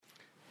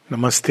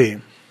Namaste.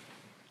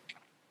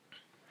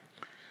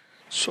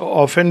 So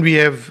often we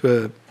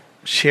have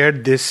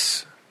shared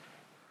this,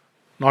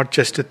 not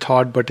just a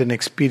thought but an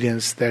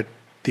experience, that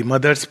the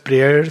mother's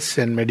prayers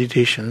and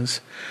meditations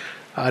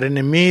are an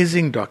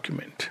amazing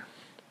document.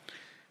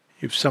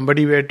 If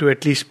somebody were to,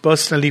 at least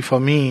personally for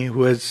me,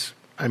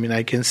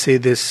 I can say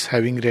this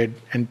having read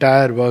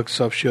entire works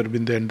of Sri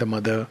Aurobindo and the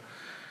mother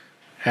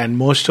and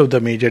most of the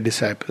major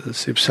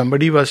disciples, if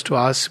somebody was to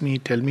ask me,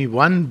 tell me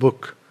one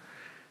book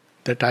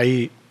that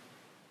I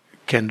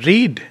can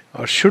read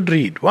or should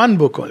read, one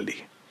book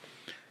only,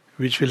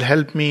 which will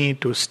help me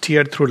to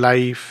steer through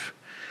life,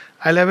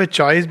 I'll have a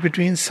choice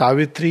between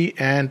Savitri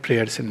and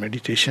prayers and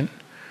meditation.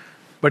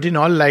 But in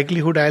all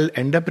likelihood, I'll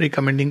end up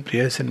recommending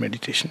prayers and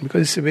meditation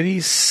because it's a very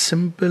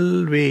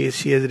simple way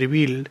she has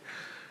revealed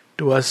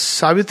to us.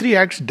 Savitri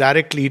acts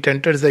directly, it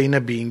enters the inner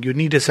being. You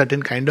need a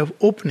certain kind of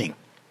opening,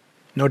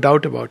 no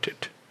doubt about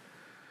it.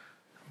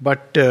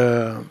 But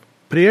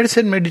prayers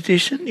and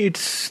meditation,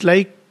 it's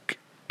like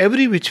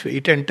every which way.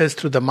 It enters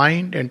through the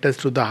mind, enters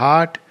through the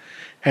heart,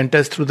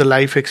 enters through the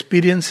life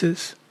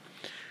experiences.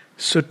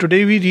 So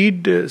today we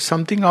read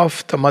something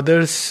of the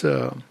mother's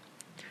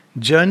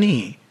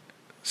journey,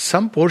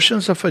 some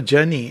portions of her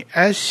journey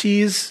as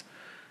she is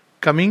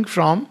coming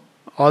from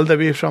all the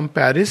way from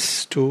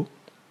Paris to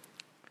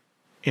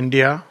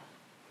India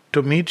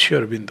to meet Sri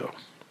Aurobindo.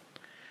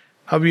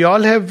 Now we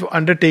all have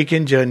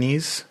undertaken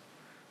journeys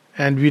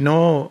and we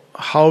know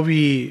how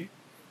we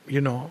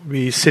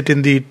sit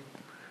in the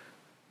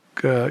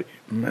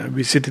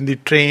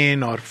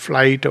train or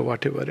flight or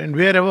whatever, and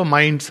wherever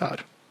minds are.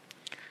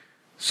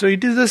 So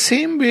it is the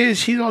same way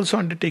she's also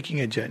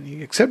undertaking a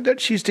journey, except that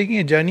she's taking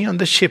a journey on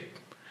the ship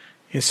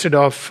instead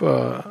of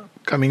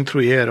coming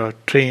through air or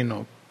train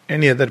or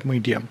any other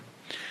medium.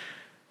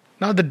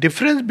 Now the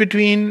difference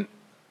between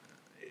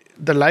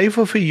the life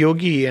of a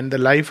yogi and the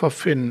life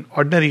of an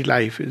ordinary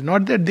life is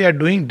not that they are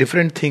doing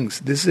different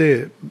things. This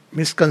is a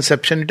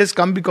misconception. It has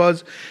come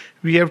because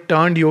we have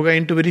turned yoga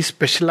into very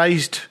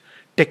specialized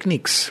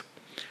techniques.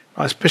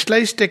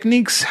 Specialized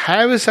techniques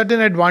have a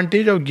certain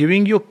advantage of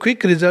giving you a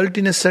quick result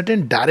in a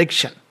certain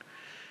direction.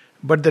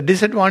 But the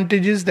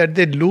disadvantage is that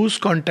they lose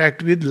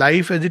contact with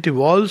life as it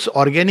evolves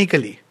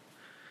organically.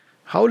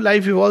 How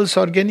life evolves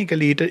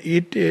organically?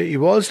 It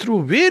evolves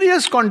through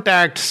various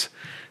contacts,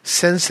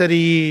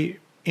 sensory,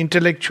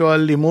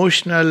 intellectual,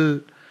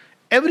 emotional,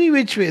 every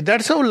which way.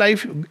 That's how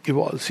life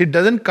evolves. It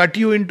doesn't cut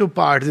you into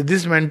parts.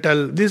 This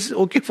mental, this is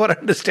okay for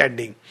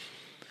understanding.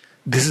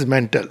 This is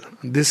mental,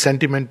 this is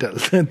sentimental,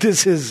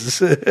 this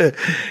is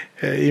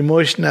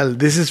emotional,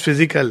 this is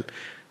physical.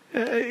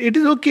 It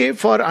is okay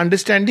for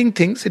understanding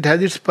things, it has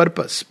its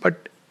purpose.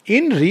 But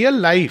in real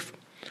life,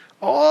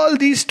 all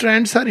these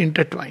strands are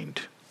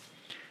intertwined.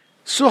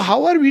 So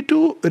how are we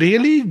to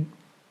really,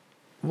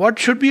 what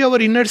should be our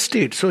inner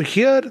state? So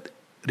here,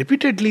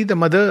 repeatedly the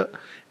mother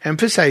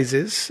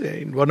emphasizes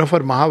in one of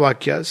her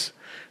Mahavakyas,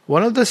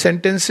 one of the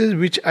sentences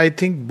which I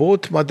think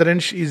both mother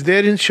and is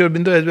there in Sri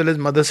Aurobindo as well as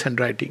mother's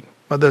handwriting,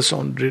 mother's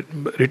own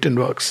written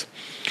works,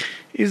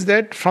 is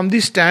that from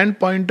the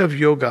standpoint of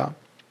yoga,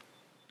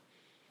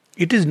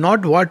 it is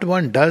not what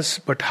one does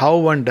but how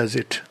one does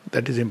it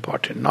that is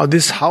important. Now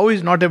this how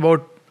is not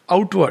about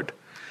outward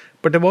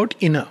but about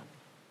inner.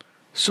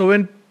 So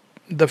when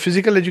the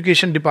physical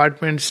education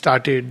department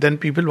started, then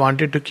people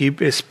wanted to keep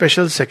a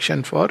special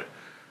section for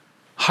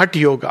Hatha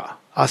Yoga,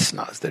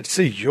 asanas. That's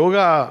a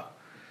yoga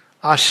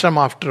ashram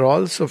after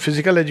all. So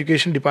physical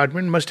education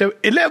department must have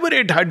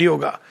elaborate Hatha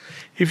Yoga.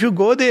 If you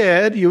go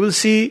there, you will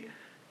see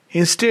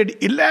instead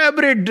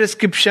elaborate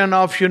description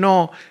of,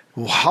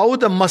 how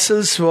the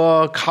muscles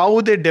work,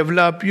 how they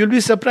develop. You'll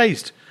be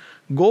surprised.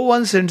 Go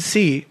once and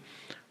see.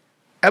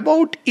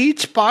 About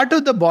each part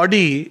of the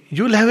body,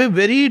 you'll have a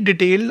very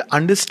detailed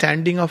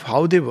understanding of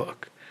how they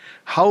work.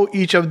 How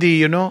each of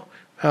the,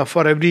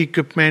 for every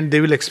equipment,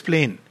 they will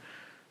explain.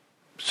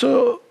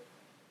 So,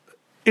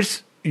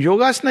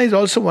 Yogasana is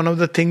also one of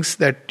the things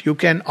that you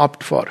can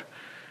opt for.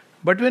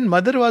 But when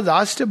mother was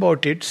asked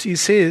about it, she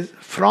says,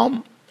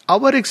 from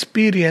our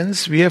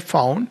experience, we have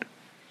found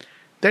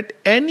that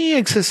any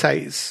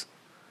exercise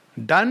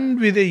done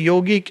with a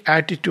yogic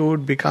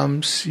attitude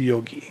becomes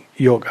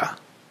yoga.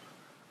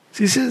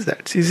 She says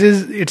that. She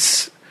says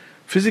it's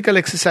physical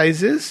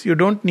exercises. You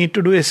don't need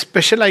to do a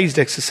specialized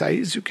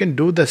exercise. You can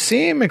do the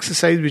same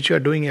exercise which you are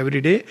doing every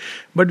day,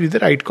 but with the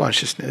right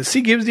consciousness. She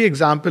gives the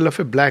example of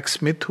a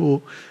blacksmith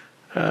who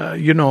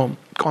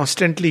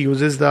constantly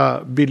uses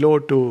the bellow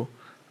to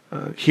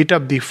heat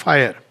up the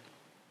fire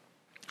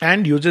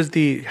and uses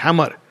the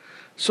hammer.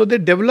 So they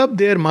develop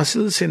their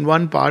muscles in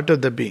one part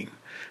of the being,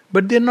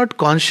 but they're not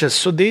conscious.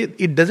 So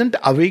it doesn't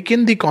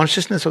awaken the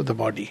consciousness of the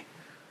body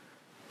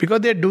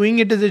because they're doing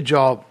it as a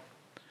job.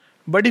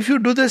 But if you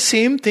do the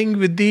same thing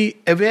with the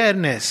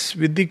awareness,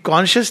 with the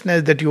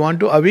consciousness that you want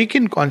to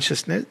awaken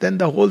consciousness, then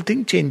the whole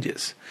thing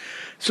changes.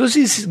 So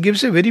she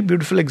gives a very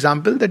beautiful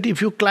example that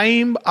if you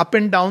climb up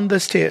and down the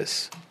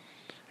stairs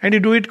and you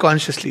do it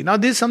consciously. Now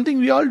this is something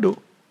we all do.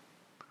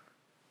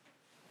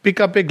 pick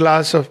up a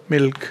glass of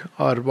milk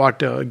or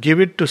water, give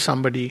it to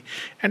somebody.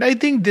 And I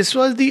think this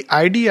was the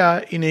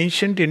idea in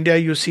ancient India.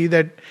 You see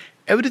that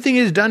everything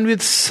is done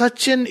with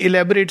such an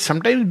elaborate,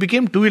 sometimes it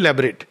became too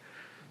elaborate.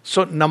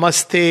 So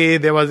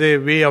namaste, there was a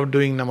way of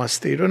doing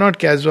namaste. It was not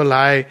casual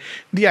hi.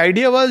 The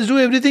idea was do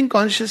everything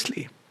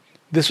consciously.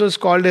 This was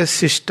called as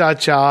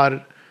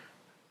sishtachar.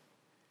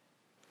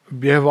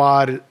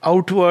 Vyavhar,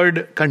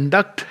 outward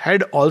conduct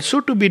had also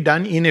to be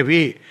done in a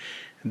way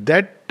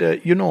that,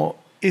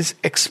 is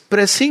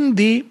expressing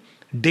the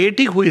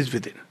deity who is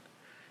within.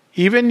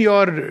 Even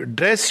your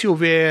dress you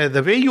wear,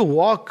 the way you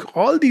walk,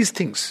 all these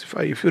things.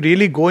 If you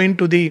really go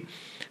into the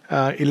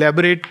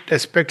elaborate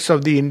aspects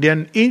of the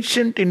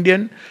ancient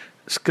Indian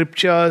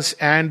scriptures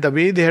and the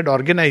way they had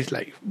organized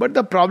life. But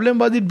the problem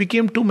was it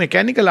became too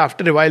mechanical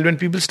after a while. When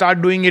people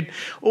start doing it,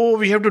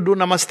 we have to do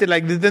namaste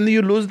like this, then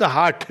you lose the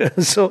heart.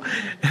 So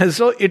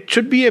it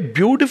should be a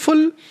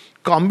beautiful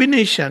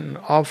combination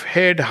of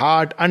head,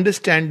 heart,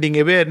 understanding,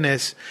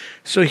 awareness.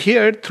 So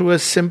here, through a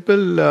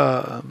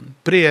simple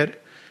prayer,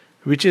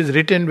 which is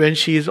written when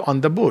she is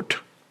on the boat,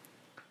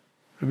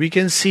 we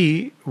can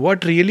see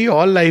what really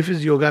all life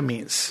is yoga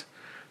means.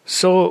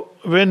 So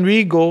when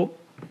we go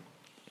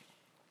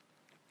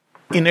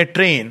in a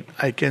train,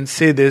 I can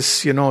say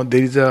this,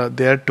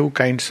 there are two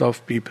kinds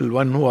of people.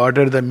 One who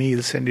order the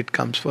meals and it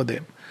comes for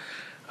them.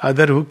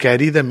 Other who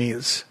carry the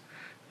meals.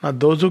 Now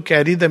those who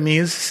carry the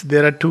meals,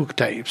 there are two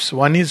types.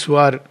 One is who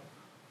are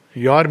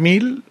your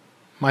meal,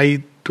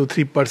 my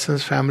 2-3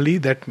 persons family,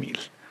 that meal.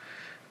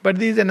 But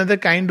there is another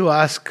kind who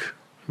ask,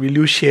 will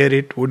you share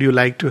it? Would you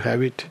like to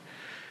have it?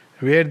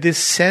 Where this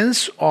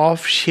sense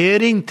of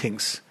sharing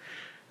things,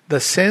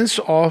 the sense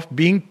of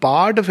being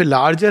part of a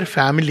larger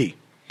family,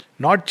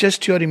 not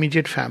just your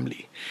immediate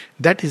family,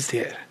 that is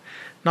there.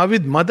 Now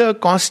with mother,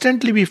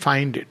 constantly we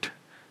find it.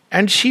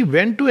 And she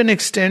went to an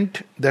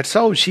extent, that's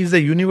how she's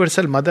the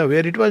universal mother,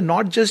 where it was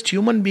not just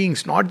human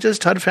beings, not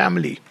just her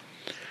family,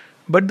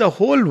 but the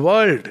whole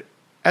world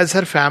as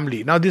her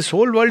family. Now this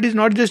whole world is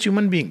not just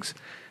human beings.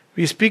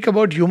 We speak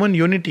about human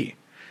unity.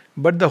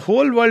 But the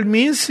whole world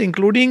means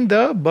including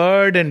the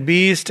bird and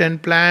beast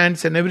and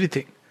plants and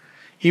everything.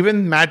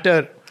 Even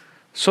matter.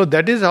 So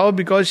that is how,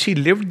 because she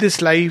lived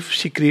this life,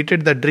 she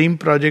created the dream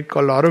project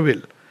called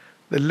Auroville.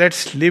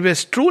 Let's live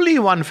as truly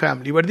one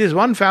family. But this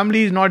one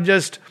family is not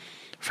just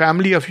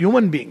family of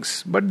human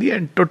beings, but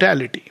the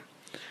totality.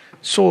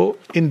 So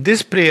in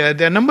this prayer,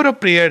 there are a number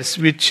of prayers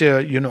which,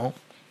 are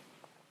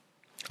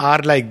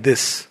like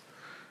this.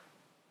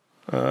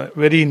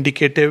 Very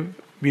indicative.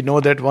 We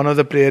know that one of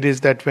the prayer is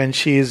that when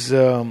she is,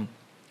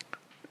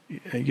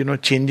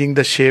 changing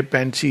the shape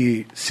and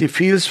she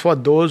feels for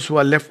those who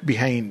are left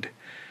behind.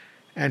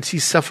 And she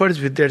suffers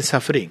with their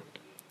suffering.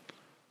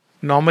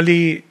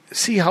 Normally,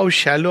 see how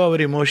shallow our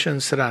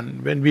emotions run.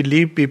 When we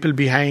leave people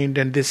behind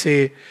and they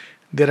say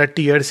there are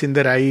tears in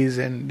their eyes,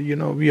 and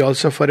we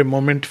also for a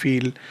moment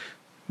feel,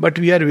 but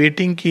we are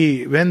waiting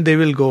when they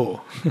will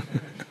go.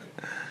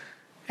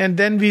 And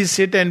then we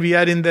sit and we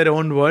are in their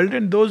own world,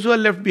 and those who are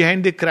left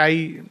behind, they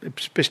cry,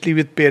 especially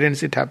with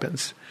parents it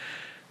happens.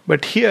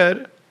 But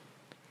here,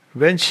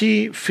 when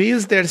she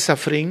feels their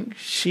suffering,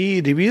 she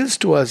reveals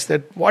to us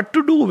that what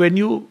to do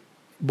when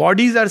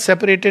bodies are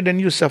separated and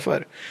you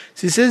suffer.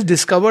 She says,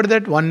 discover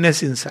that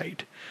oneness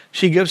inside.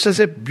 She gives us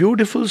a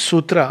beautiful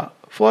sutra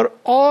for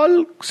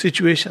all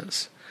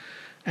situations.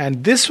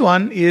 And this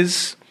one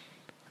is,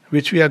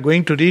 which we are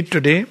going to read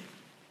today.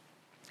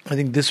 I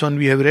think this one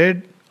we have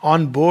read.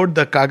 On board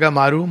the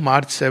Kagamaru,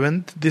 March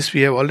 7th. This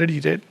we have already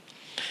read.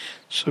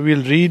 So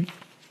we'll read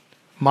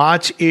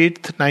March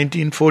 8th,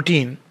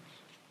 1914.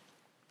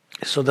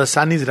 So the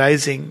sun is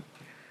rising.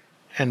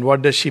 And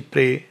what does she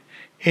pray?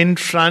 In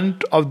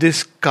front of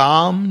this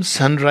calm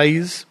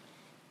sunrise,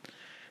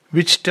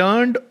 which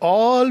turned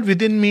all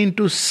within me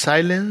into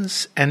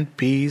silence and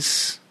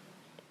peace.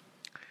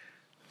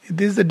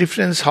 This is the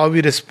difference how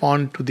we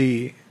respond to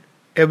the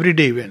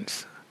everyday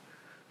events.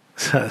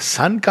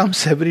 Sun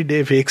comes every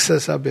day, wakes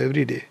us up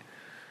every day.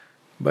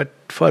 But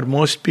for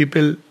most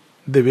people,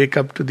 they wake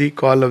up to the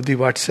call of the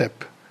WhatsApp.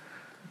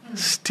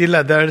 Still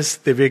others,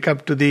 they wake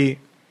up to the,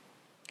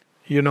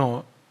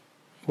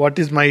 what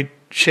is my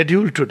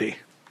schedule today?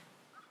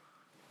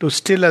 To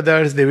still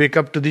others, they wake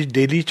up to the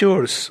daily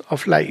chores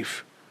of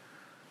life.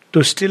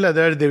 To still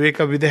others, they wake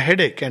up with a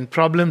headache and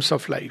problems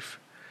of life.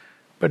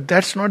 But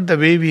that's not the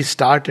way we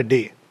start a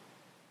day.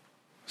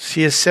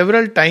 She has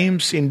several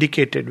times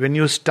indicated, when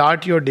you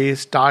start your day,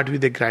 start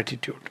with a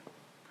gratitude.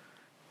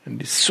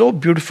 And it's so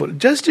beautiful.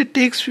 Just it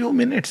takes few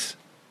minutes.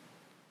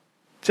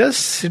 Just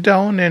sit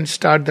down and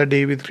start the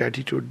day with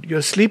gratitude.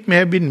 Your sleep may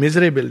have been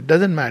miserable,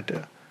 doesn't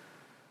matter.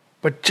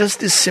 But just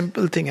this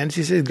simple thing, and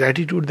she says,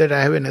 gratitude that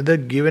I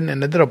have given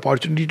another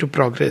opportunity to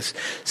progress.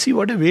 See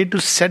what a way to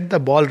set the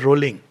ball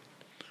rolling.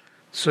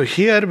 So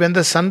here, when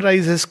the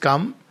sunrise has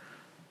come,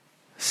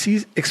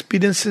 she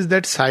experiences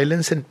that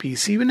silence and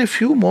peace. Even a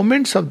few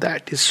moments of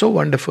that is so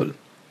wonderful.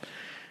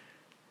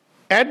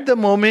 At the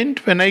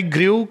moment when I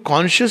grew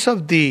conscious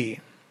of thee,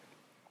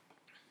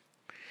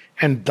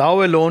 and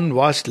thou alone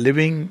wast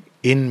living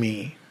in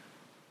me.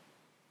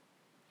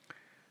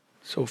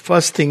 So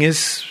first thing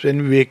is,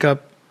 when we wake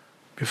up,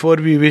 before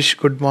we wish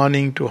good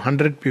morning to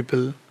 100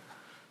 people,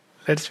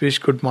 let's wish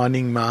good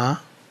morning, Ma.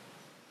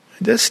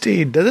 Just stay.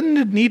 It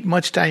doesn't need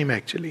much time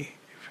actually.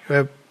 If you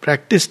have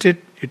practiced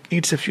it, it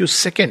needs a few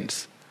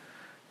seconds.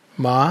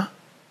 Ma.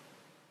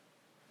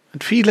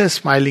 And feel her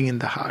smiling in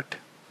the heart.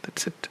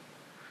 That's it.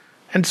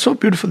 And so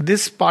beautiful.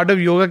 This part of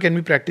yoga can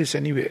be practiced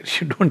anywhere.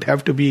 You don't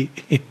have to be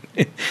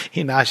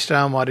in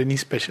ashram or any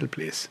special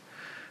place.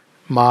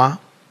 Ma.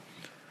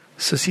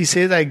 So she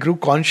says, I grew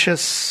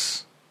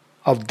conscious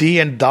of thee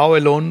and thou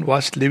alone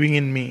wast living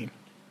in me.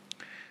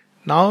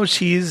 Now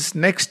she is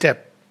next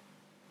step.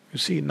 You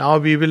see, now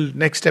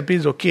next step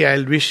is, okay,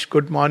 I'll wish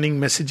good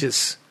morning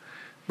messages.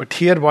 But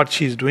here what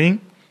she is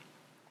doing,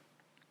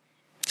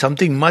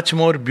 something much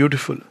more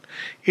beautiful.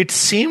 It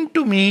seemed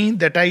to me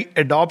that I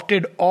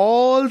adopted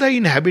all the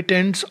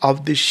inhabitants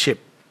of this ship.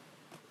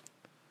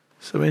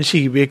 So when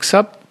she wakes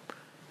up,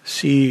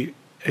 she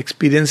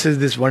experiences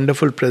this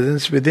wonderful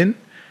presence within,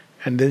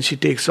 and then she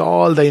takes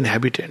all the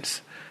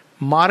inhabitants.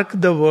 Mark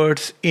the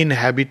words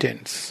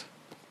inhabitants.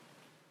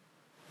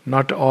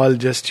 Not all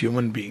just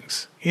human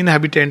beings.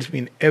 Inhabitants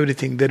mean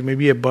everything. There may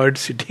be a bird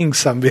sitting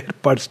somewhere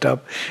perched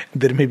up.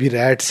 There may be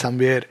rats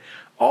somewhere.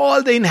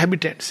 All the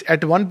inhabitants.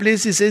 At one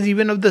place he says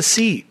even of the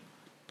sea.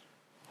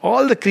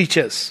 All the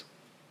creatures.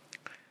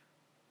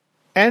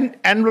 And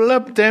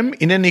envelop them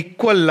in an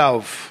equal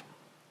love.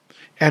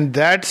 And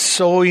that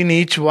so in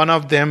each one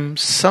of them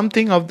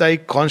something of thy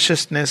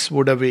consciousness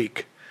would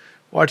awake.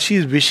 What she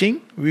is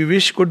wishing, we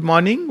wish good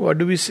morning. What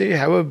do we say?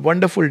 Have a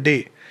wonderful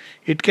day.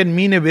 It can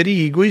mean a very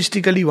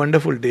egoistically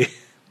wonderful day.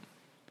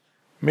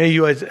 May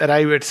you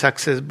arrive at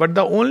success. But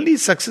the only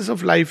success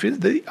of life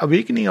is the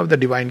awakening of the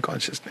divine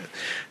consciousness.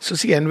 So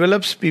she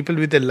envelops people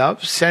with a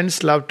love,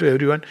 sends love to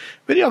everyone.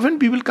 Very often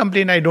people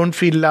complain, I don't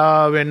feel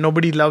love and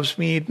nobody loves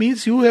me. It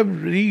means you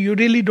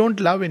really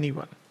don't love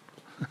anyone.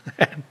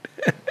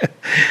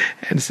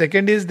 And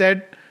second is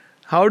that,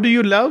 how do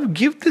you love?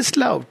 Give this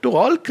love to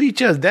all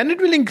creatures. Then it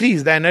will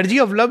increase. The energy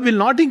of love will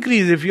not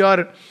increase.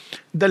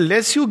 The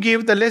less you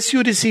give, the less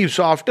you receive.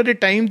 So after a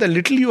time, the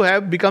little you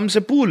have becomes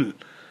a pool.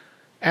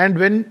 And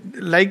when,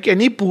 like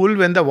any pool,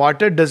 when the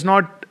water does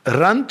not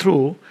run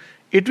through,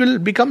 it will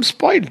become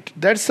spoiled.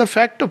 That's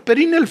the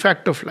perennial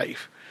fact of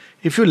life.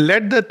 If you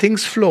let the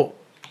things flow.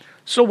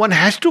 So one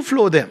has to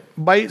flow them.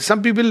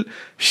 Some people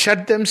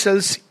shut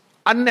themselves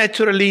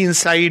unnaturally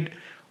inside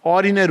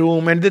or in a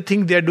room and they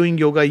think they are doing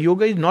yoga.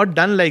 Yoga is not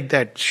done like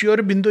that. Sri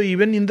Aurobindo,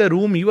 even in the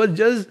room, he was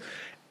just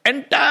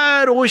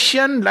entire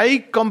ocean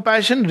like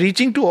compassion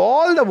reaching to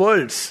all the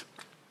worlds.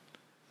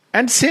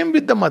 And same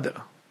with the mother.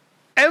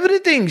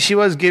 Everything she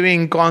was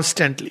giving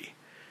constantly.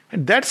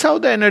 And that's how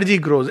the energy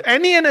grows.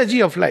 Any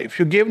energy of life.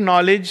 You give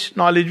knowledge,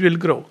 knowledge will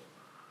grow.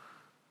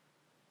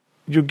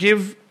 You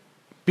give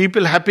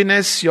people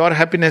happiness, your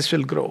happiness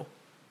will grow.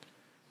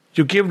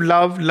 You give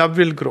love, love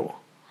will grow.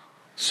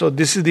 So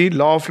this is the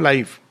law of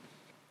life.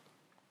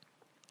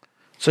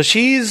 So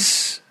she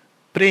is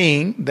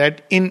praying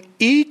that in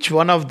each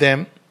one of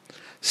them,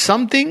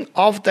 something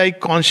of thy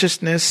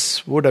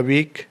consciousness would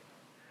awake.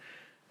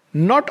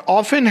 Not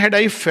often had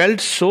I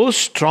felt so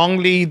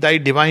strongly thy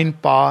divine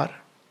power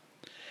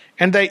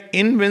and thy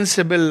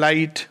invincible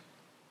light.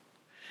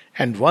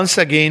 And once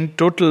again,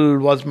 total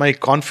was my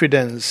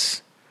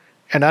confidence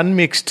and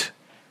unmixed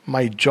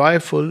my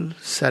joyful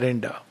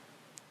surrender.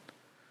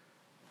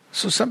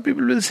 So some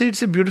people will say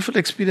it's a beautiful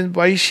experience.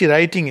 Why is she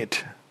writing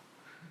it?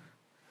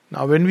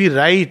 Now when we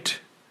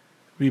write,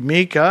 we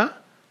make a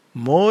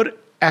more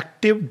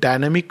active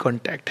dynamic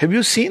contact. Have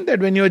you seen that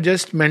when you're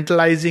just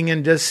mentalizing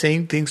and just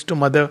saying things to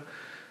mother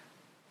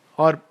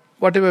or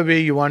whatever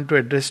way you want to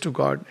address to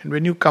God, and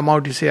when you come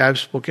out you say, I have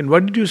spoken.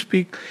 What did you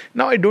speak?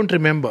 Now I don't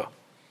remember.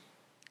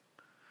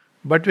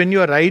 But when you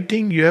are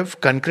writing, you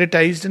have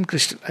concretized and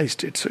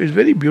crystallized it. So it's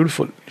very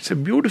beautiful. It's a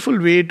beautiful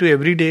way to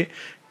every day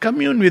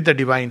commune with the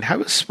divine.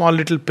 Have a small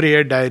little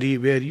prayer diary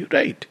where you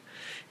write.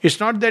 It's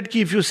not that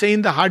if you say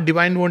in the heart,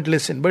 divine won't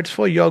listen, but it's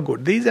for your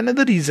good. There is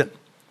another reason.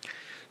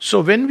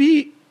 So when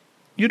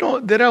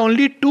there are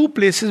only two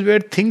places where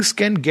things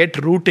can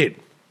get rooted.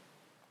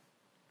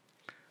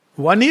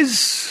 One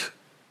is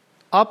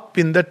up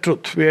in the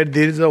truth, where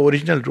there is the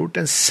original root,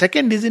 and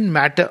second is in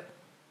matter.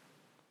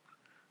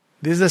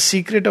 This is the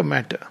secret of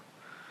matter.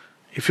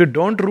 If you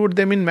don't root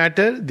them in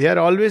matter, they are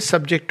always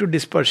subject to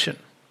dispersion.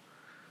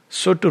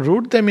 So to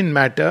root them in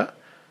matter,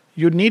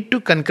 you need to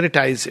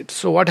concretize it.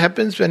 So what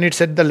happens when it's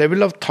at the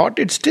level of thought?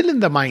 It's still in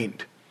the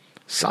mind.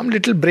 Some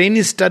little brain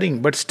is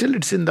stirring, but still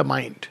it's in the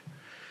mind.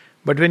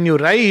 But when you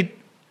write,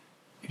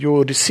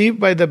 you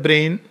receive by the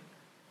brain,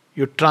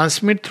 you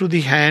transmit through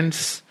the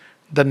hands,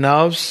 the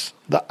nerves,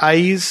 the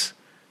eyes,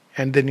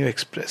 and then you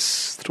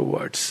express through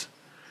words.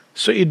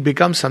 So it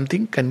becomes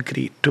something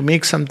concrete. To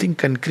make something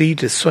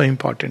concrete is so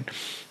important.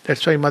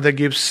 That's why mother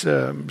gives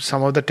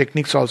some of the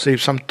techniques also.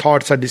 If some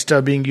thoughts are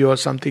disturbing you or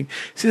something,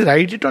 she says,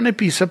 write it on a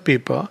piece of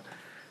paper.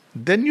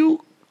 Then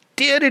you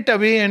tear it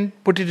away and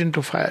put it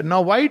into fire.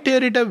 Now why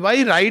tear it away?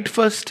 Why write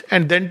first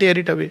and then tear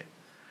it away?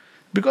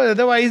 Because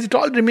otherwise it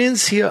all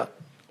remains here.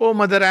 Oh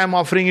mother, I am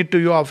offering it to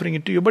you, offering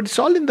it to you. But it's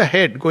all in the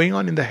head, going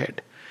on in the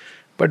head.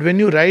 But when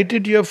you write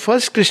it, you have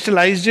first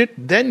crystallized it,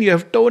 then you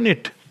have tone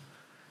it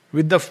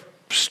with the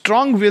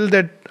strong will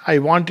that I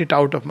want it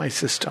out of my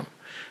system.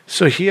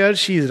 So here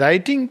she is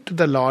writing to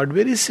the Lord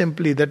very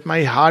simply that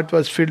my heart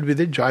was filled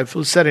with a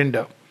joyful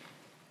surrender.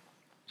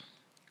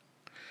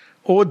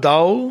 O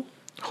thou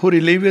who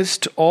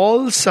relievest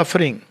all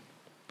suffering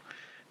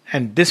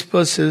and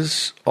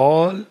disperses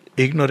all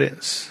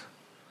ignorance.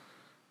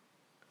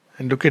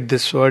 And look at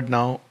this word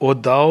now. O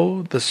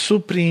thou, the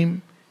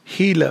supreme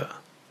healer.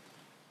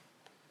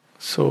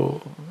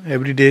 So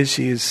every day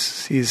she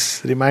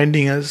is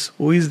reminding us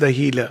who is the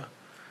healer,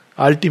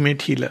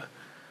 ultimate healer.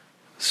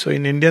 So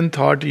in Indian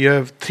thought you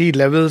have 3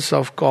 levels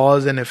of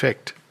cause and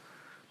effect.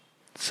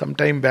 Some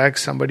time back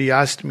somebody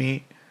asked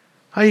me,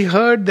 I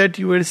heard that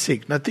you were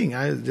sick. Nothing,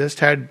 I just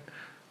had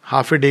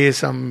half a day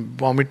some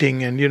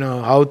vomiting, and you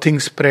know how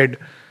things spread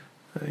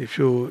if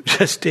you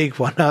just take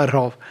 1 hour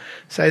off.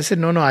 So I said,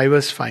 no, I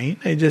was fine.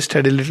 I just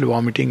had a little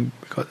vomiting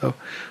because of,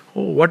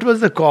 what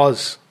was the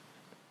cause?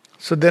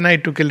 So then I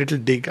took a little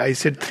dig. I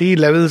said 3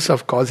 levels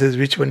of causes,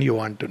 which one you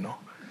want to know?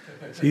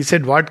 So he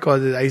said, what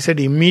causes? I said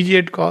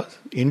immediate cause,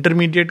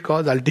 intermediate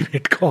cause,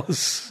 ultimate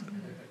cause.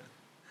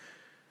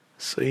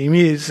 So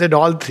he said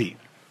all 3.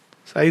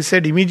 So I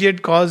said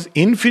immediate cause,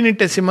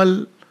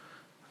 infinitesimal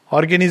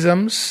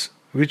organisms,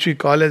 which we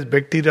call as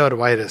bacteria or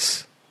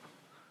virus.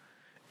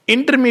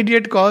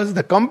 Intermediate cause,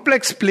 the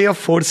complex play of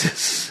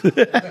forces.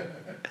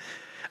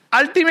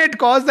 Ultimate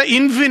cause, the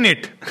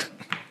infinite.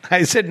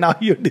 I said, now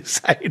you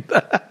decide.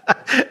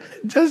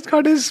 Just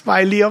got a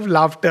smiley of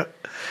laughter.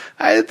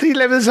 I had 3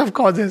 levels of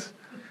causes.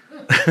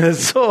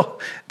 So,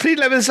 3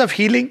 levels of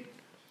healing.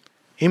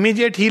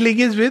 Immediate healing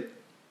is with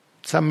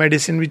some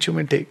medicine which you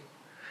may take.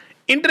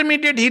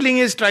 Intermediate healing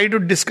is try to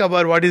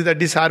discover what is the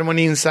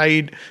disharmony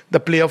inside, the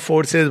play of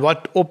forces,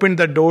 what opened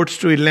the doors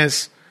to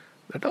illness.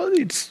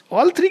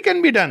 All 3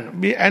 can be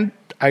done. And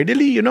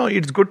ideally,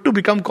 it's good to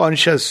become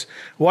conscious.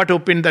 What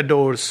opened the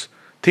doors?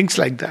 Things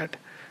like that.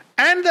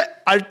 And the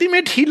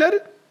ultimate healer,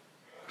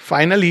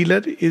 final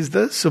healer, is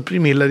the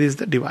supreme healer, is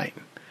the divine.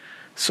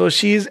 So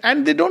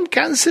and they don't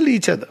cancel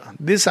each other,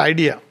 this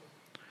idea.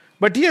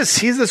 But yes,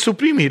 he is the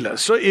supreme healer.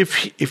 So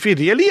if we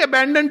really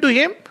abandon to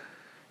him,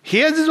 he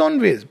has his own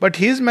ways. But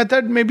his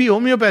method may be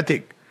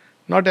homeopathic,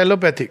 not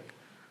allopathic.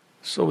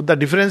 So the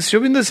difference, Sri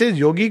Aurobindo says,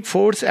 yogic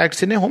force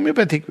acts in a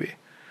homeopathic way.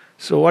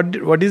 So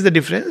what is the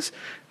difference?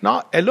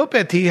 Now,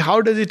 allopathy,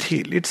 how does it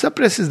heal? It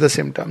suppresses the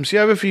symptoms. You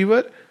have a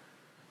fever.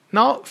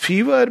 Now,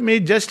 fever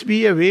may just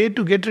be a way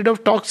to get rid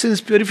of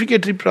toxins,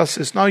 purificatory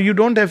process. Now, you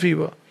don't have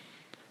fever.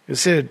 You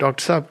say,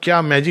 Doctor Saab,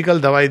 kya magical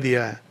dawai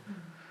diya hai?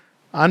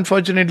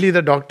 Unfortunately,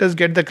 the doctors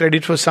get the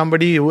credit for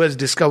somebody who has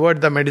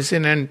discovered the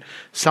medicine and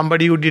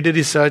somebody who did a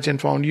research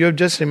and found. You have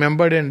just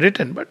remembered and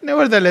written. But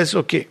nevertheless,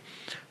 okay.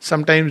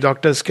 Sometimes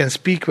doctors can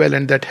speak well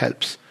and that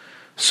helps.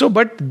 So,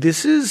 but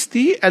this is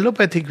the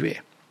allopathic way.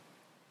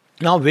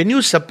 Now, when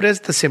you suppress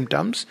the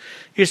symptoms,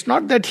 it's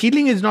not that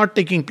healing is not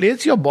taking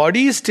place, your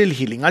body is still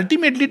healing.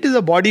 Ultimately, it is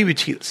the body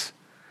which heals.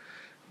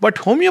 But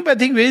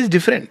homeopathic way is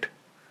different.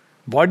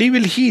 Body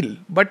will heal.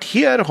 But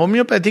here,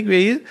 homeopathic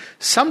way is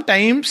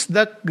sometimes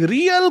the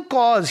real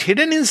cause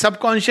hidden in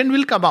subconscious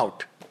will come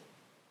out.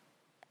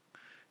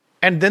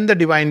 And then the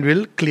divine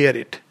will clear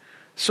it.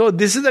 So,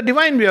 this is the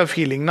divine way of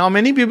healing. Now,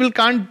 many people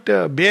can't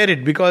bear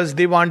it because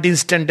they want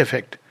instant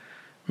effect.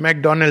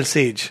 McDonald's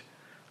sage.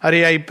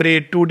 I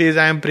prayed 2 days,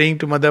 I am praying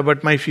to mother,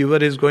 but my fever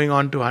is going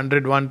on to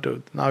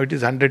 101, now it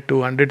is 102,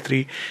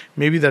 103.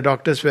 Maybe the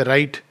doctors were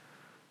right.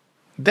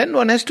 Then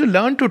one has to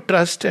learn to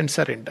trust and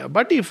surrender.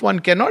 But if one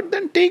cannot,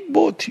 then take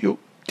both. You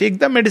take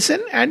the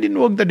medicine and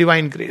invoke the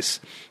divine grace.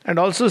 And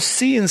also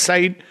see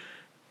inside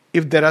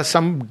if there are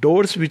some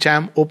doors which I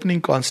am opening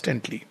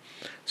constantly.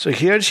 So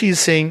here she is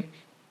saying,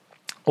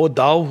 O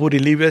thou who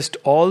relievest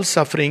all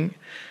suffering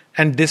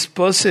and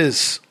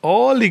disperses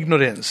all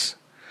ignorance,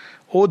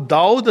 O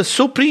thou the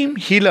supreme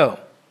healer,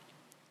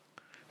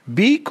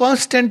 be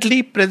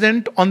constantly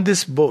present on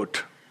this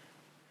boat.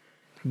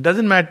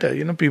 Doesn't matter,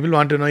 people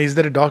want to know, is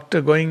there a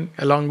doctor going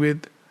along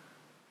with?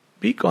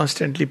 Be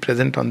constantly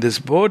present on this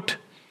boat.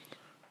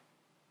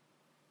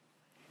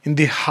 In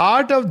the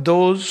heart of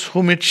those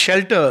whom it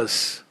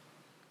shelters,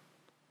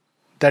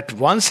 that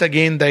once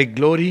again thy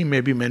glory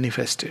may be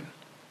manifested.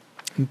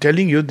 I'm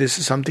telling you, this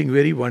is something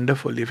very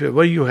wonderful. If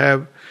ever you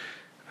have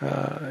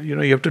you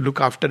have to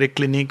look after a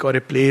clinic or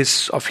a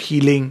place of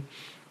healing,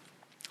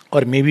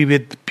 or maybe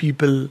with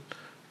people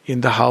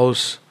in the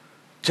house,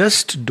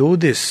 just do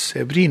this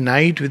every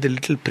night with a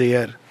little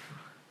prayer.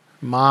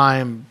 Ma, I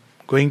am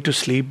going to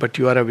sleep, but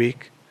you are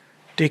awake.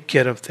 Take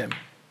care of them.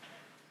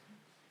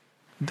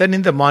 Then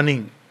in the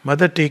morning,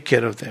 mother, take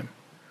care of them.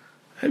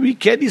 And we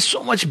carry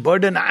so much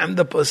burden. I am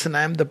the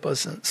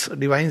person. So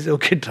divine says,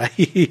 okay, try.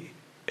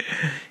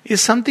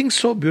 Is something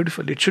so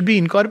beautiful. It should be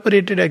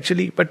incorporated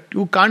actually, but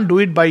you can't do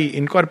it by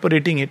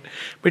incorporating it.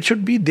 But it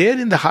should be there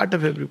in the heart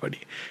of everybody.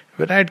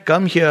 When I had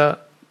come here,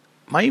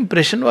 my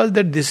impression was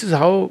that this is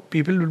how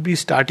people would be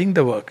starting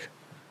the work.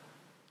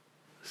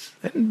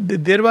 And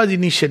there was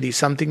initially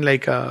something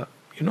like a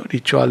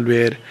ritual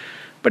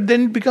but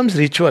then it becomes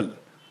ritual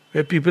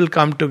where people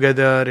come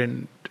together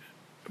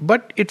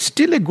but it's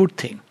still a good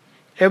thing.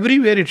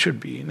 Everywhere it should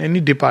be, in any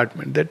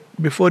department, that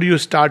before you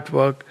start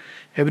work,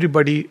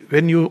 everybody,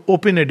 when you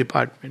open a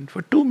department,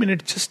 for 2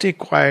 minutes just stay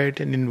quiet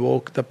and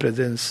invoke the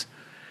presence,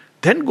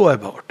 then go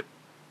about.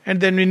 And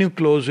then when you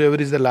close, whoever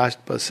is the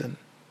last person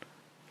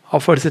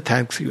offers a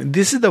thanksgiving.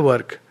 This is the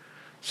work.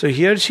 So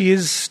here she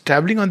is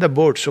traveling on the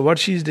boat. So what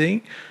she is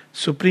doing,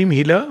 Supreme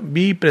Healer,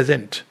 be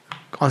present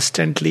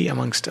constantly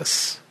amongst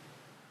us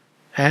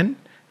and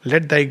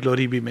let thy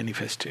glory be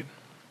manifested.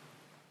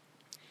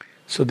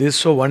 So this is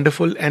so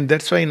wonderful, and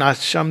that's why in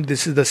ashram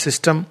this is the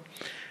system.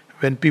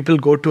 When people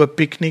go to a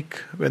picnic,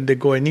 when they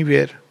go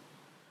anywhere,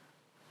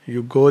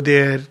 you go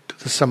there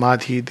to the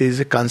samadhi, there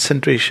is a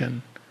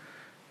concentration,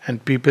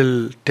 and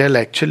people tell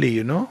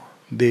actually,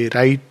 they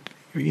write,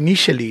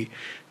 initially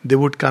they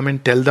would come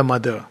and tell the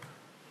mother,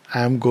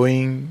 I am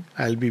going,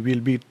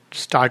 we'll be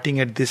starting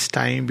at this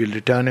time, we'll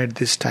return at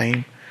this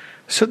time.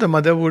 So the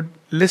mother would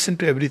listen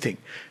to everything.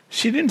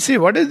 She didn't say,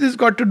 what has this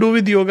got to do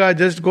with yoga?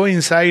 Just go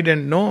inside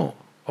and no.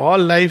 All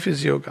life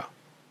is yoga.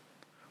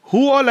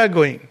 Who all are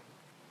going?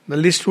 The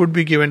list would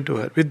be given to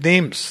her with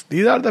names.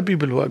 These are the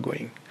people who are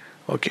going.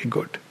 Okay,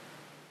 good.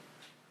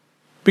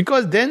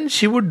 Because then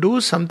she would do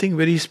something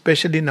very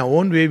special in her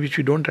own way which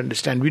we don't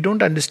understand. We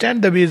don't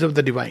understand the ways of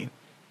the divine.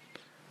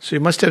 So you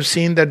must have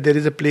seen that there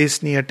is a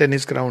place near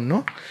tennis ground,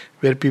 no?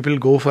 Where people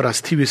go for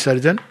Asthi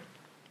Visarjan.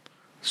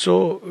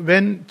 So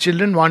when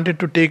children wanted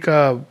to take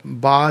a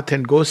bath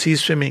and go sea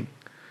swimming,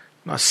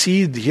 now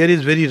sea here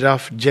is very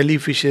rough,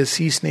 jellyfishes,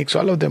 sea snakes,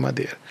 all of them are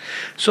there.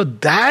 So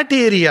that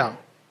area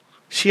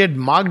she had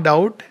marked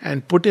out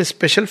and put a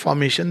special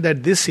formation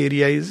that this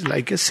area is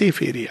like a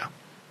safe area.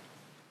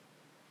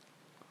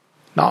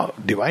 Now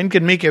divine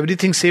can make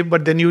everything safe,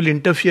 but then you will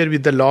interfere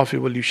with the law of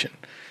evolution.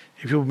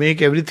 If you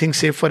make everything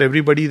safe for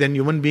everybody, then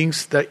human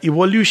beings, the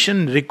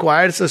evolution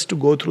requires us to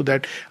go through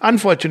that.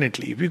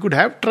 Unfortunately, if we could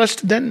have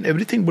trust, then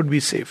everything would be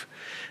safe.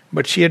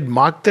 But she had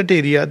marked that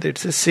area,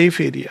 that's a safe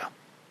area.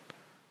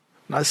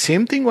 Now,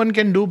 same thing one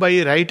can do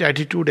by right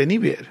attitude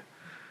anywhere.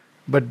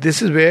 But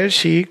this is where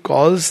she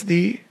calls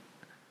the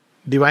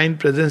divine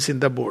presence in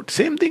the boat.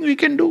 Same thing we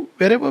can do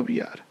wherever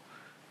we are.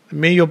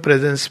 May your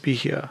presence be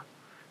here.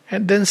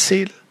 And then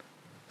sail.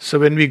 So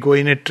when we go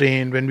in a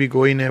train, when we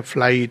go in a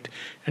flight,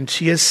 and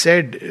she has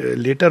said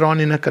later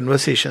on in her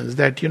conversations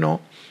that,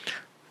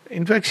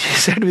 in fact she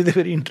said with a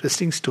very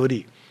interesting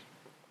story.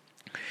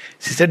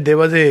 She said there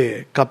was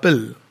a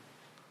couple,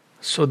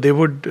 so they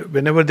would,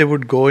 whenever they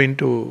would go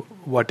into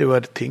whatever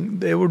thing,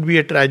 there would be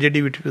a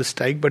tragedy which will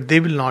strike, but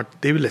they will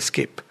not, they will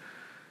escape.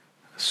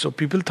 So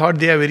people thought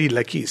they are very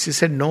lucky. She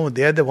said no,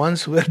 they are the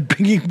ones who are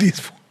bringing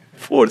these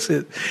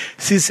forces.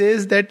 She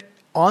says that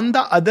on the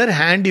other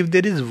hand, if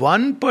there is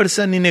one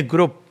person in a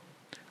group,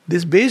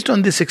 this based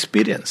on this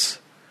experience,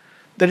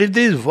 that if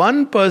there is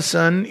one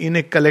person in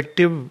a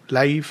collective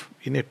life,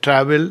 in a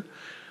travel,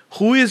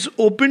 who is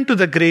open to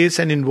the grace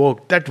and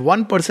invoke, that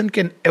one person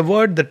can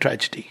avert the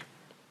tragedy.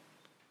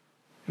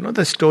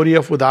 The story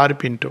of Udar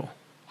Pinto.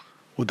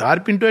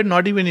 Udar Pinto had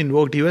not even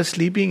invoked, he was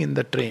sleeping in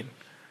the train.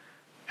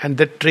 And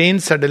the train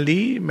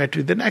suddenly met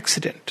with an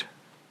accident.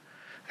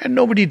 And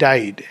nobody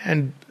died.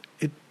 And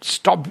it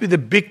stopped with a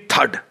big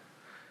thud.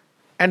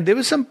 And there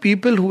were some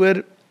people who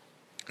were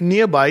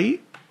nearby.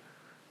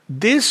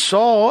 They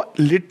saw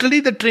literally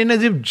the train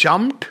as if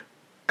jumped a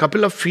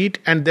couple of feet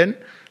and then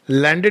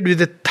landed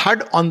with a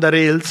thud on the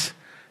rails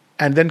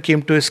and then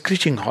came to a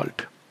screeching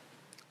halt.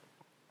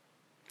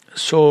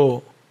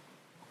 So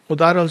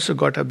Udar also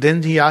got up.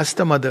 Then he asked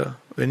the mother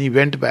when he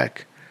went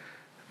back,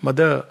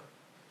 Mother,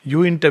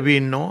 you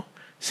intervened, no?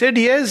 Said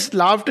yes,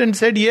 laughed and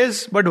said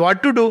yes, but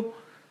what to do?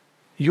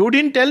 You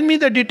didn't tell me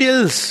the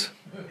details.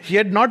 He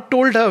had not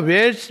told her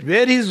where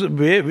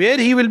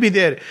he will be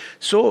there.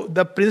 So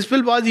the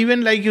principle was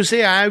even like you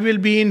say, I will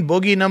be in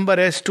bogie number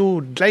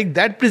S2, like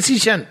that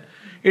precision.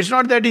 It's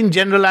not that in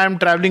general I am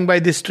traveling by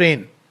this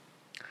train.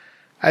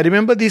 I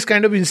remember these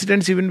kind of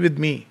incidents even with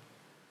me.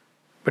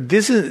 But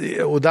this is,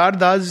 Udar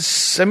Das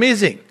is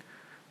amazing.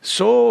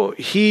 So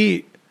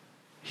he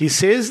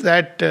says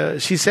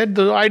that, she said,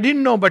 I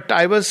didn't know, but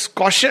I was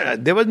cautious.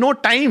 There was no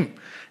time.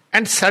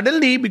 And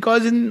suddenly,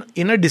 because in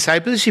her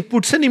disciples, she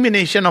puts an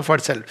emanation of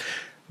herself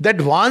that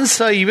warns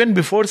her even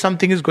before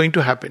something is going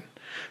to happen.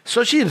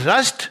 So she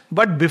rushed,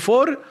 but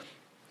before,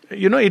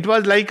 it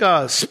was like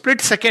a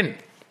split second.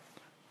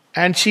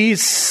 And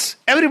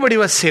everybody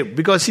was saved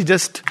because she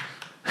just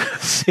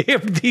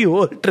saved the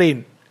whole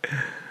train.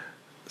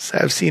 So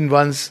I've seen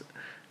once,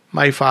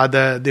 my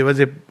father, there was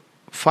a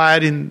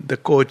fire in the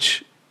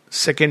coach,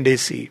 second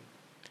AC.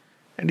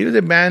 And he was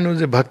a man who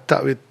was a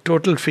bhakta with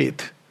total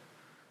faith.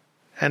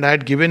 And I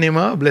had given him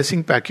a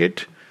blessing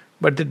packet,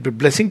 but the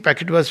blessing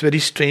packet was very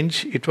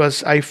strange.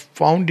 I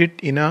found it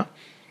in a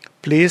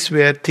place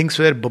where things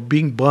were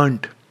being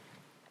burnt.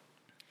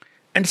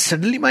 And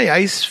suddenly my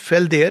eyes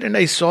fell there and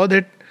I saw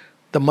that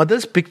the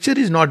mother's picture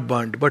is not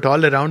burnt, but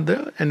all around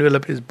the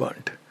envelope is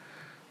burnt.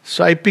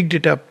 So I picked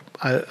it up.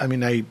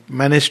 I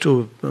managed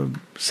to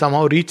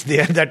somehow reach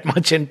there that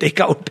much and take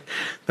out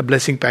the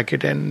blessing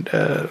packet. And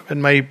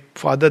when my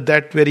father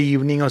that very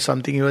evening or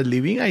something he was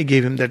leaving, I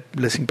gave him that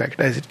blessing packet.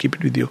 I said, keep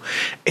it with you.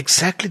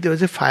 Exactly, there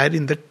was a fire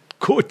in the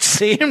coach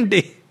same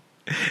day.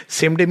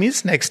 Same day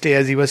means next day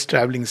as he was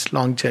traveling this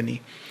long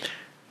journey.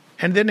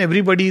 And then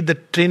the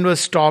train was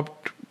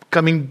stopped,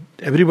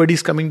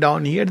 everybody's coming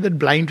down. He had that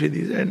blind faith.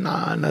 He said,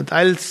 nah,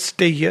 I'll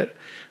stay here.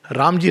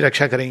 Ram ji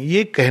रक्षा करेंगे.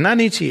 ये कहना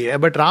नहीं चाहिए,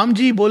 but Ram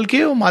ji बोल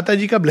के वो माता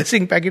जी का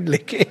ब्लेसिंग पैकेट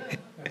लेके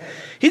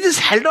he just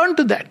held on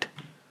to that.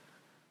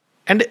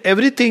 And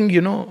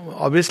everything,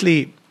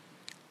 obviously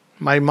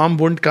my mom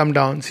wouldn't come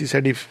down. She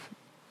said, if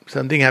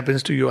something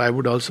happens to you, I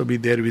would also be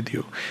there with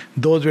you.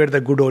 Those were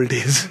the good old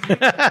days.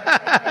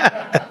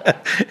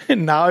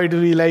 Now it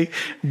will be like,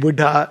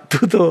 Buddha,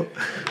 tu to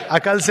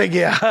akal se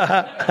gaya.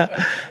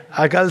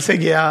 Akal se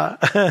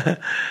gaya.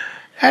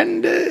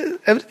 And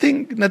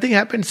everything, nothing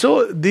happened.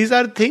 So these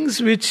are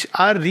things which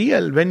are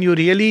real. When you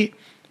really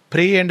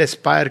pray and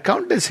aspire,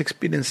 countless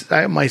experiences.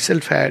 I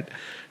myself had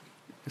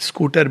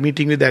scooter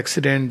meeting with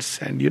accidents.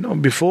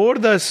 And before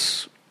the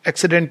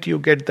accident, you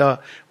get the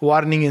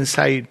warning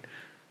inside.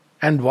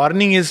 And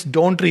warning is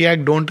don't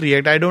react, don't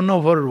react. I don't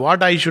know for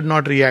what I should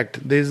not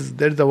react. There's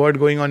the word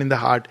going on in the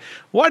heart.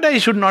 What I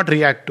should not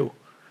react to.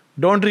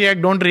 Don't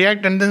react, don't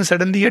react. And then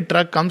suddenly a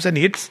truck comes and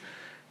hits.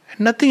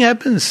 And nothing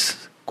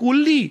happens.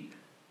 Coolly.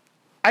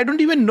 I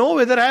don't even know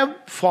whether I have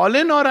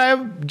fallen or I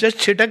have just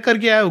chitak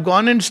karke, I have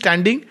gone and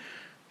standing.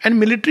 And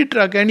military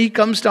truck, and he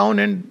comes down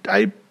and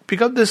I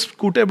pick up the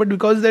scooter. But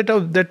because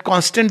that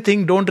constant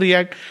thing, don't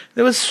react,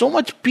 there was so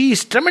much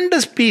peace,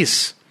 tremendous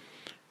peace.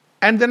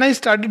 And then I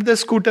started the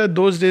scooter,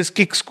 those days,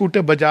 kick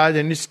scooter, Bajaj,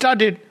 and it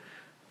started.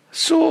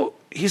 So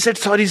he said,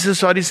 sorry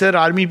sir,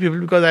 army people,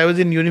 because I was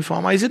in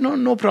uniform. I said,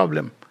 no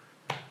problem.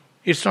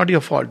 It's not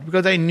your fault.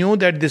 Because I knew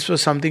that this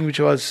was something which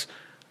was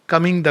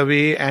coming the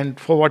way, and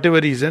for whatever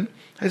reason,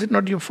 I said,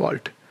 not your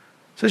fault.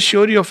 So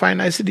sure, you're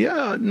fine. I said,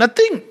 yeah,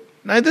 nothing.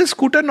 Neither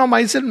scooter nor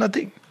myself,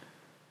 nothing.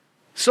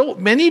 So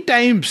many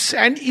times,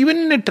 and even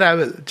in a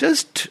travel,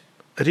 just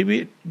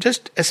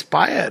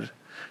aspire.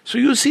 So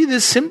you see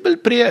this simple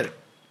prayer.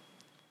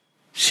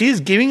 She is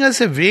giving us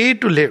a way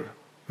to live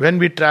when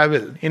we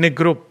travel in a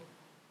group.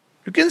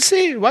 You can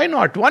say, why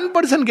not? One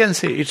person can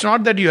say. It's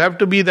not that you have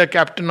to be the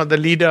captain or the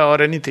leader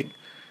or anything.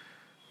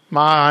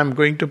 Ma, I'm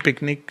going to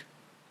picnic.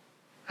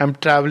 I'm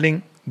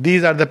traveling.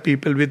 These are the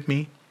people with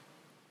me.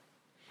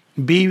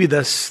 Be with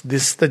us.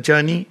 This is the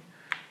journey.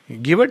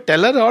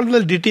 Tell her all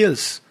the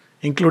details,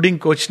 including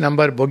coach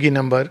number, bogie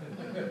number.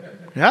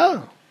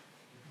 Yeah.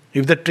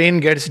 If the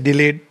train gets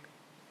delayed,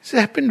 it's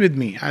happened with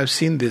me. I've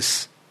seen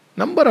this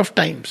number of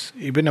times,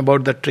 even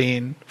about the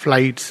train,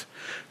 flights.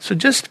 So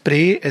just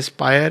pray,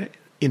 aspire,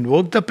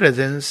 invoke the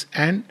presence,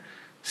 and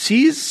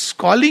she is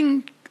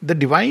calling the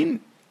divine,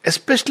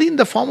 especially in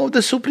the form of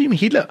the supreme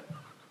healer.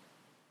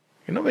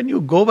 When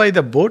you go by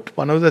the boat,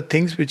 one of the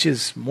things which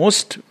is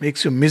most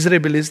makes you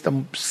miserable is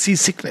the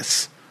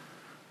seasickness.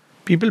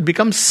 People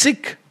become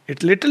sick.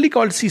 It's literally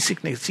called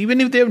seasickness. Even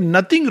if they have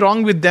nothing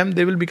wrong with them,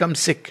 they will become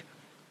sick.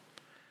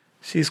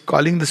 She is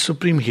calling the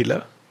supreme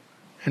healer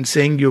and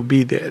saying, you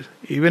be there.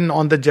 Even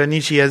on the journey,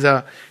 she has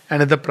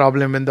another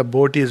problem when the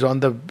boat is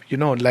on the,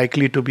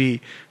 likely to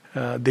be,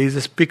 there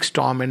is a big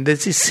storm, and then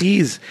she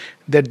sees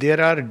that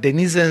there are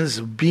denizens,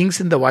 beings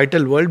in the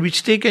vital world,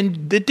 which they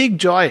take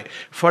joy.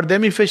 For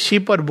them, if a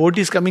ship or boat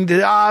is coming, they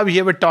say, we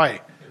have a toy.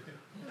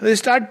 They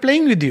start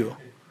playing with you.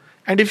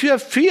 And if you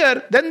have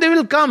fear, then they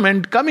will come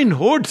in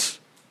hordes.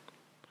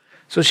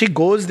 So she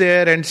goes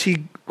there and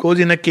she goes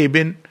in a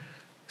cabin,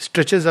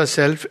 stretches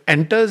herself,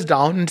 enters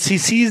down, and she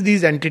sees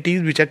these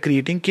entities which are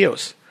creating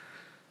chaos.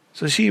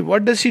 So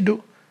what does she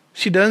do?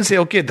 She doesn't say,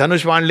 okay,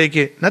 Dhanush Van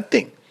leke,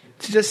 nothing.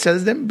 She just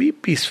tells them, be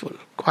peaceful,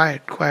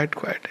 quiet.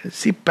 And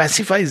she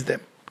pacifies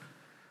them.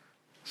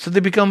 So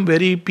they become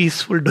very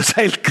peaceful,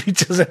 docile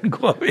creatures and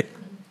go away.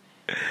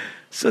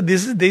 So there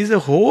is a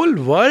whole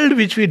world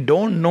which we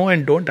don't know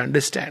and don't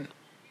understand.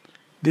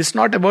 This is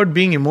not about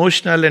being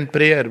emotional and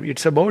prayer.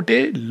 It's about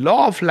a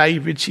law of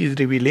life which she is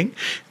revealing.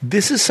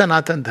 This is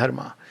Sanatan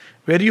Dharma,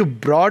 where you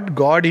brought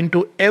God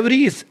into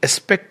every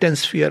aspect and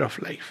sphere of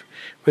life.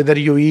 Whether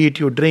you eat,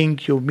 you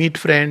drink, you meet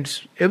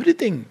friends,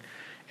 everything.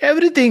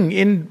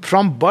 Everything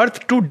from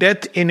birth to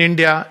death in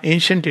India,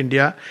 ancient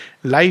India,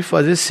 life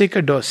was a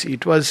sacerdocy.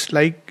 It was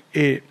like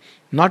a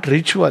not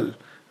ritual,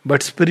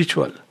 but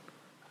spiritual.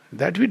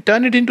 That we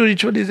turn it into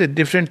ritual is a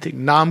different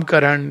thing.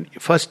 Namkaran,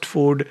 first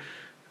food,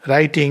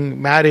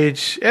 writing,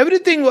 marriage,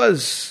 everything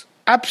was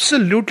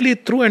absolutely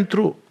through and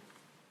through.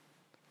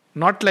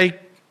 Not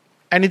like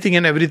anything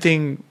and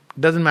everything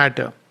doesn't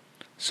matter.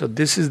 So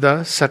this is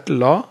the subtle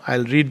law.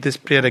 I'll read this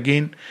prayer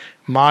again.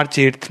 March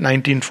 8th,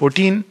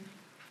 1914.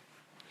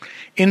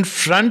 In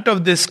front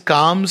of this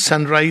calm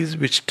sunrise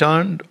which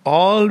turned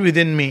all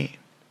within me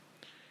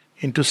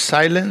into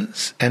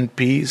silence and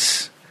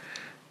peace,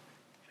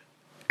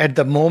 at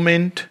the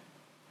moment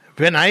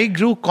When I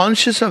grew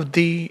conscious of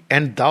thee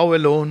and thou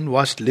alone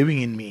wast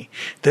living in me,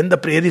 then the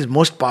prayer is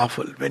most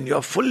powerful. When you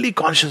are fully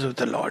conscious of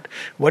the Lord.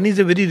 One is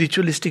a very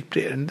ritualistic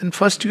prayer, and then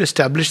first you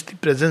establish the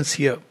presence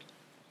here.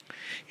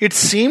 It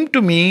seemed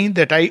to me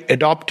that I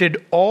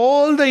adopted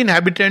all the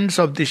inhabitants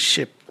of this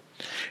ship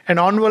and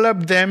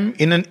enveloped them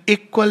in an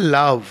equal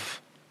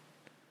love,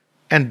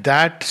 and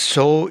that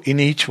so in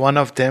each one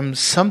of them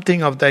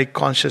something of thy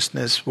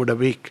consciousness would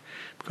awake,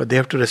 because they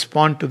have to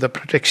respond to the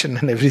protection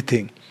and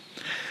everything.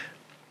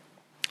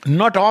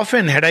 Not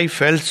often had I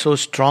felt so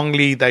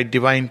strongly thy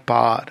divine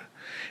power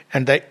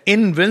and thy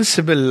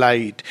invincible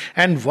light,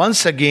 and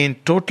once again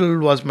total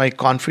was my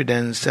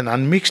confidence and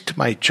unmixed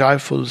my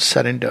joyful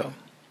surrender.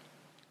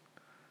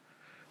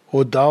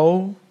 O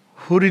thou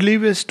who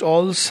relievest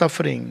all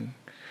suffering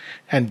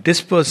and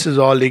disperses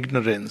all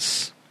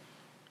ignorance,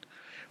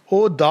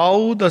 O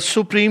thou the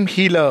supreme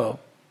healer,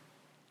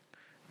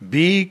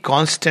 be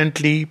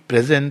constantly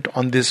present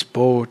on this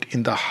boat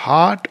in the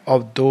heart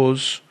of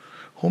those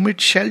whom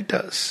it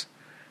shelters,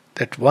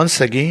 that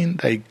once again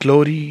thy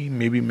glory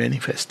may be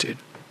manifested.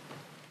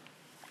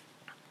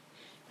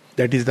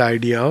 That is the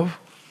idea of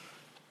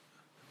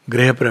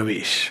Griha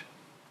Pravesh.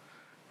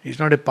 It's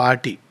not a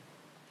party.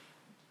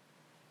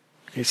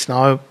 It's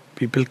now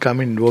people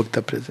come and invoke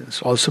the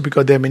presence. Also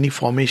because there are many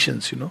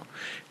formations,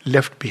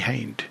 left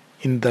behind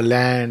in the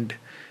land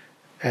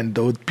and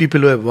those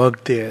people who have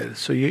worked there.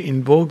 So you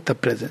invoke the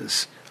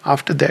presence.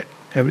 After that,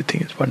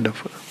 everything is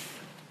wonderful.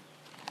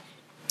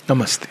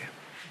 Namaste.